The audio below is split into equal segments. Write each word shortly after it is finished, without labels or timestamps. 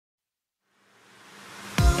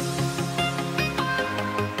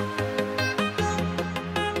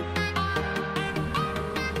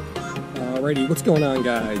Alrighty, what's going on,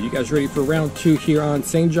 guys? You guys ready for round 2 here on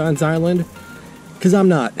St. John's Island? Because I'm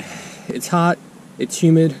not. It's hot, it's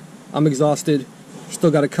humid, I'm exhausted,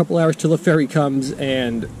 still got a couple hours till the ferry comes,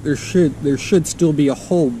 and there should still be a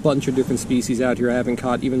whole bunch of different species out here I haven't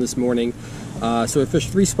caught even this morning. So I fished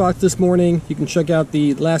 3 spots this morning. You can check out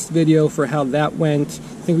the last video for how that went.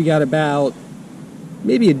 I think we got about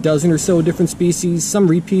maybe a dozen or so different species, some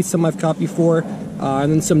repeats, some I've caught before,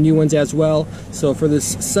 and then some new ones as well. So for this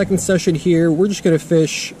second session here, we're just going to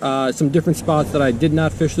fish some different spots that I did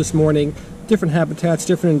not fish this morning, different habitats,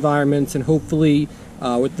 different environments, and hopefully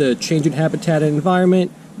with the change in habitat and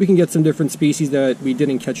environment, we can get some different species that we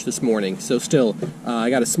didn't catch this morning. So still, I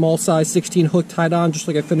got a small size 16 hook tied on, just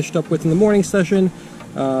like I finished up with in the morning session.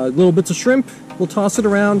 Little bits of shrimp, we'll toss it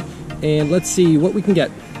around, and let's see what we can get.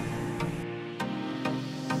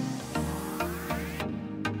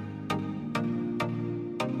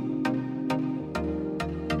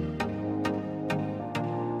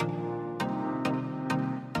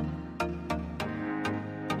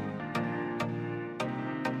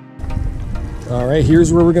 Alright,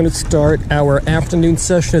 here's where we're going to start our afternoon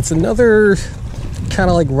session. It's another kind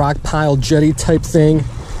of like rock pile jetty type thing.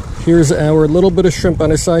 Here's our little bit of shrimp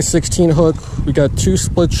on a size 16 hook. We got 2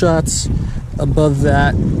 split shots above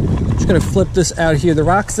that. Just going to flip this out here. The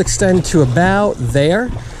rocks extend to about there.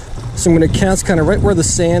 So I'm going to cast kind of right where the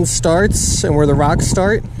sand starts and where the rocks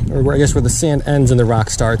start. Or where, I guess where the sand ends and the rock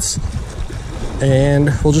starts.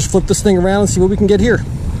 And we'll just flip this thing around and see what we can get here.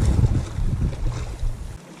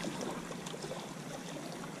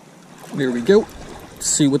 There we go. Let's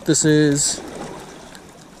see what this is.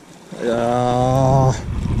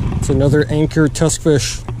 It's another anchor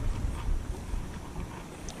tuskfish.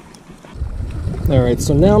 Alright,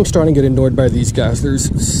 so now I'm starting to get annoyed by these guys.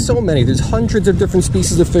 There's so many. There's hundreds of different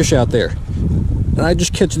species of fish out there. And I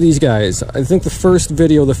just catch these guys. I think the first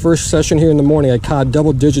video, the first session here in the morning, I caught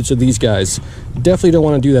double digits of these guys. Definitely don't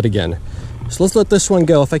want to do that again. So let's let this one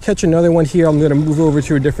go. If I catch another one here, I'm going to move over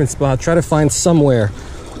to a different spot. Try to find somewhere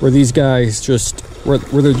where these guys just, where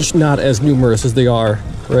they're just not as numerous as they are,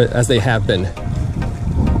 or as they have been.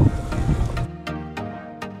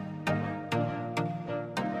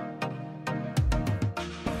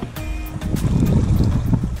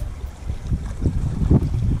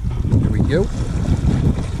 There we go.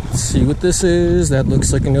 Let's see what this is. That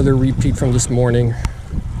looks like another repeat from this morning.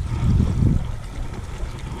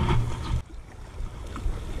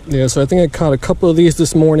 Yeah, so I think I caught a couple of these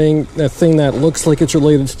this morning. That thing that looks like it's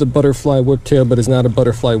related to the butterfly whiptail, but is not a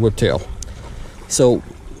butterfly whiptail. So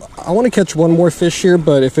I want to catch one more fish here,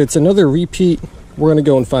 but if it's another repeat, we're going to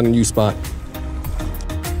go and find a new spot.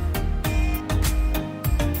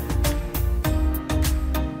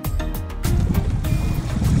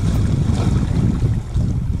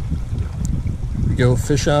 Here we go,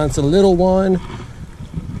 fish on. It's a little one.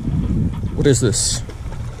 What is this?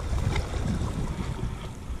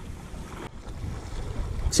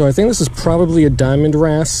 So I think this is probably a diamond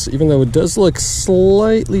wrasse, even though it does look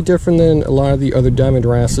slightly different than a lot of the other diamond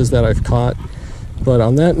wrasses that I've caught. But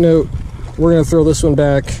on that note, we're going to throw this one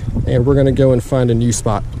back, and we're going to go and find a new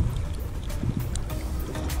spot.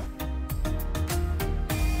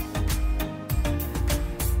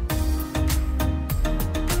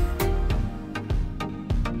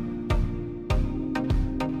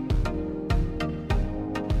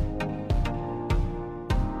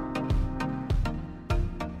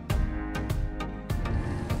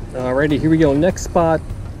 Alrighty, here we go. Next spot,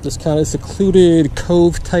 this kind of secluded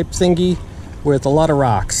cove type thingy with a lot of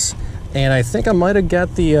rocks. And I think I might have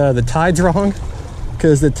got the tides wrong,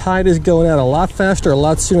 because the tide is going out a lot faster, a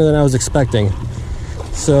lot sooner than I was expecting.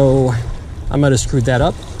 So I might have screwed that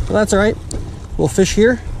up, but that's alright. We'll fish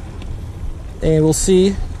here, and we'll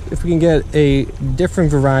see if we can get a different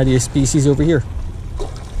variety of species over here.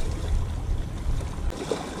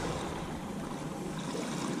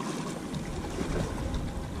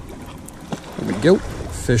 There we go,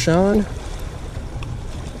 fish on.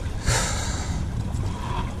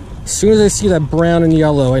 As soon as I see that brown and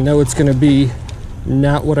yellow, I know it's going to be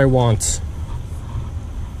not what I want.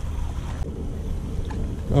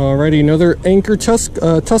 Alrighty, another anchor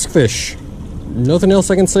tuskfish. Nothing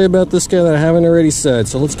else I can say about this guy that I haven't already said,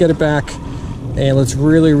 so let's get it back. And let's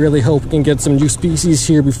really hope we can get some new species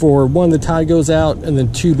here before, 1, the tide goes out, and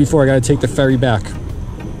then 2, before I gotta take the ferry back.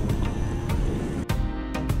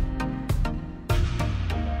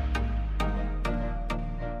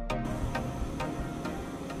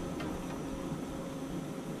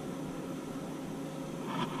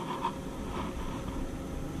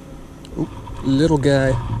 Ooh, little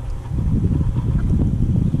guy.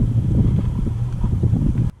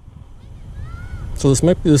 So this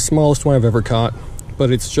might be the smallest one I've ever caught,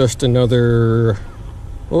 but it's just another,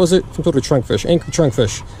 what was it? Some sort of trunkfish, anchor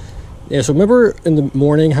trunkfish. Yeah, so remember in the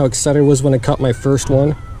morning how excited I was when I caught my first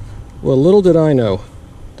one? Well, little did I know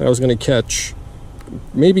that I was going to catch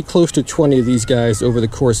maybe close to 20 of these guys over the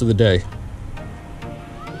course of the day.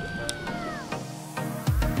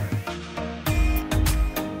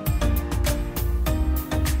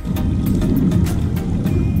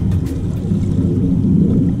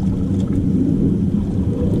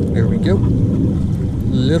 There we go.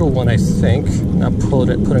 Little one, I think. Not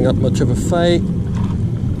putting up much of a fight.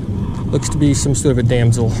 Looks to be some sort of a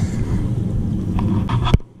damsel.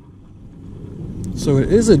 So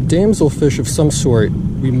it is a damselfish of some sort.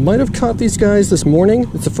 We might have caught these guys this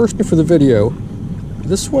morning. It's the first one for the video.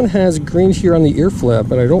 This one has green here on the ear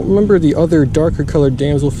flap, and I don't remember the other darker colored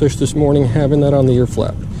damselfish this morning having that on the ear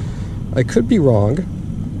flap. I could be wrong,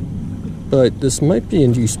 but this might be a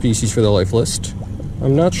new species for the life list.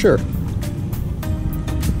 I'm not sure.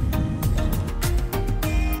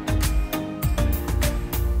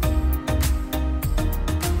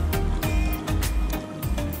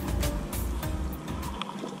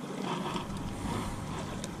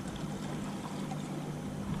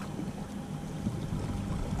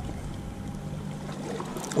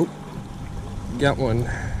 Oh, got one.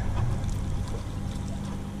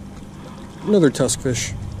 Another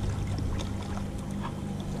tuskfish.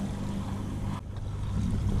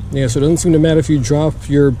 Yeah, so it doesn't seem to matter if you drop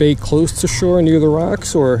your bait close to shore near the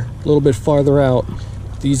rocks or a little bit farther out.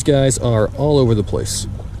 These guys are all over the place.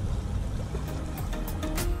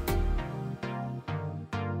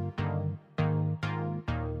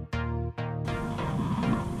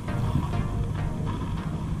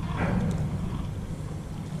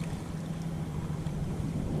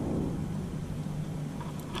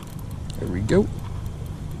 There we go.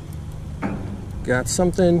 Got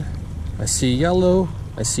something. I see yellow.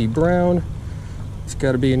 I see brown. It's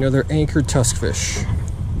got to be another anchored tuskfish.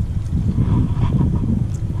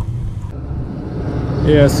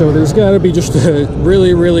 Yeah, so there's got to be just a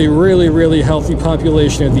really healthy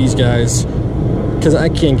population of these guys, because I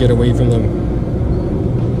can't get away from them.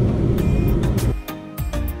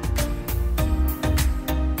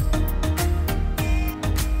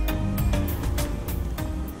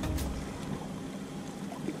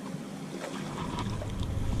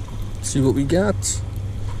 See what we got.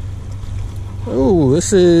 Oh,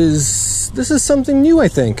 this is something new, I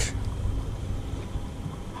think.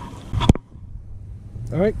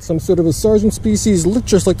 All right, some sort of a sergeant species, look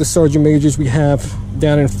just like the sergeant majors we have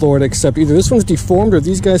down in Florida, except either this one's deformed or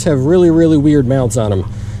these guys have really weird mouths on them.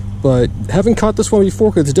 But haven't caught this one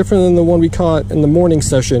before because it's different than the one we caught in the morning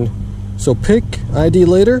session. So pick ID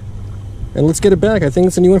later, and let's get it back. I think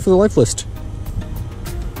it's a new one for the life list.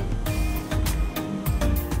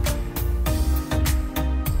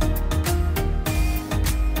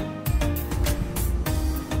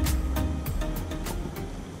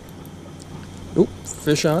 Oop,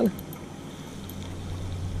 fish on.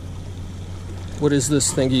 What is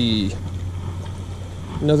this thingy?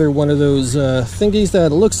 Another one of those thingies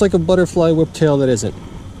that looks like a butterfly whiptail that isn't.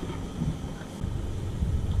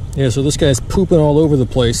 Yeah, so this guy's pooping all over the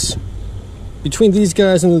place. Between these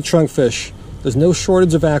guys and the trunkfish, there's no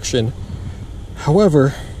shortage of action.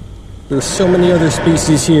 However, there's so many other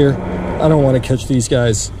species here, I don't want to catch these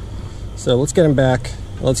guys. So let's get them back.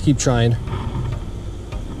 Let's keep trying.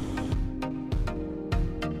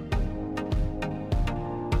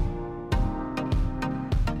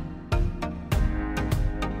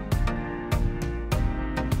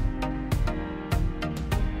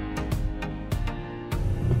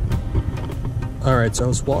 Alright, so I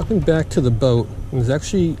was walking back to the boat, and there's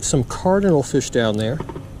actually some cardinal fish down there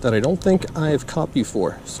that I don't think I have caught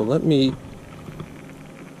before. So let me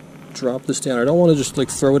drop this down. I don't want to just like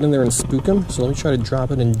throw it in there and spook them, so let me try to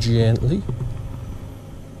drop it in gently.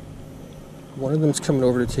 One of them's coming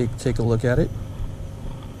over to take a look at it.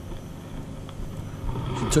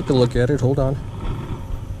 She took a look at it, hold on.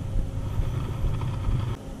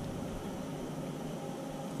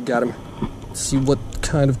 Got him. Let's see what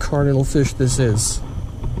kind of cardinal fish this is.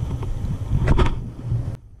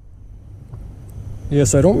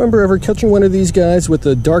 Yes, I don't remember ever catching one of these guys with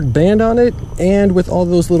the dark band on it and with all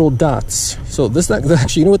those little dots. So this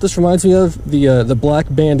actually, you know what this reminds me of? The black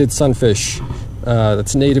banded sunfish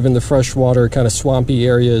that's native in the freshwater kind of swampy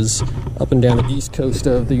areas up and down the east coast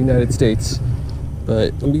of the United States.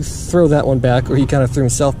 But let me throw that one back, or he kind of threw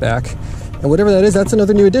himself back. And whatever that is, that's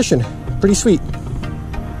another new addition. Pretty sweet.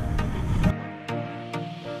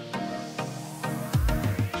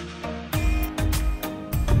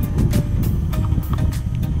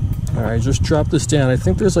 Alright, just drop this down. I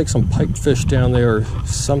think there's like some pipefish down there or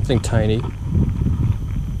something tiny. I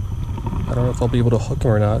don't know if I'll be able to hook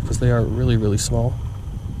them or not because they are really, really small.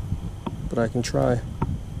 But I can try.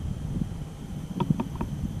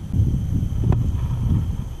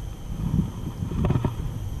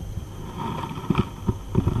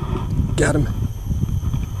 Got him.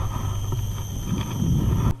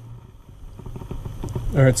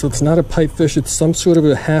 Alright, so it's not a pipefish, it's some sort of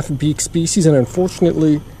a half-beak species, and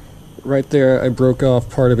unfortunately, right there, I broke off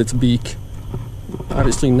part of its beak.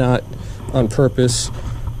 Obviously not on purpose.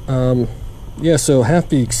 Yeah, so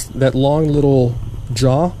half-beaks, that long little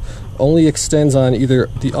jaw, only extends on either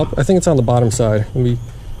the up, I think it's on the bottom side. Let me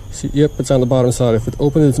see, yep, it's on the bottom side. If it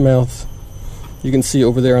opens its mouth, you can see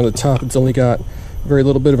over there on the top, it's only got very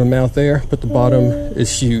little bit of a mouth there, but the bottom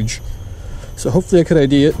is huge. So hopefully I could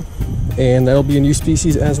ID it, and that'll be a new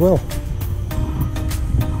species as well.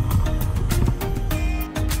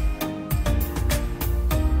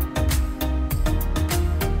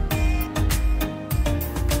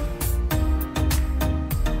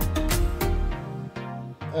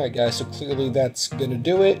 Alright guys, so clearly that's gonna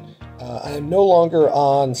do it. I am no longer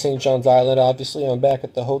on St. John's Island, obviously. I'm back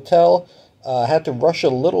at the hotel. I had to rush a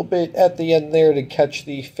little bit at the end there to catch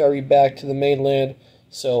the ferry back to the mainland,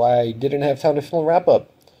 so I didn't have time to film a wrap-up.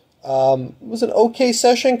 It was an okay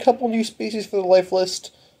session, couple new species for the life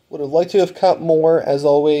list. Would have liked to have caught more, as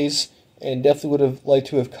always, and definitely would have liked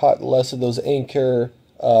to have caught less of those anchor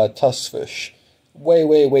tuskfish.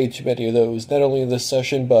 Way too many of those, not only in this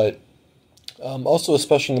session, but also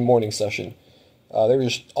especially in the morning session. They were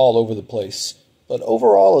just all over the place. But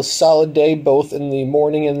overall, a solid day, both in the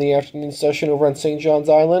morning and the afternoon session over on St. John's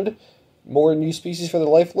Island. More new species for the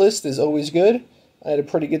life list is always good. I had a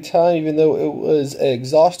pretty good time, even though it was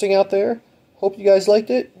exhausting out there. Hope you guys liked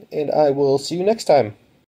it, and I will see you next time.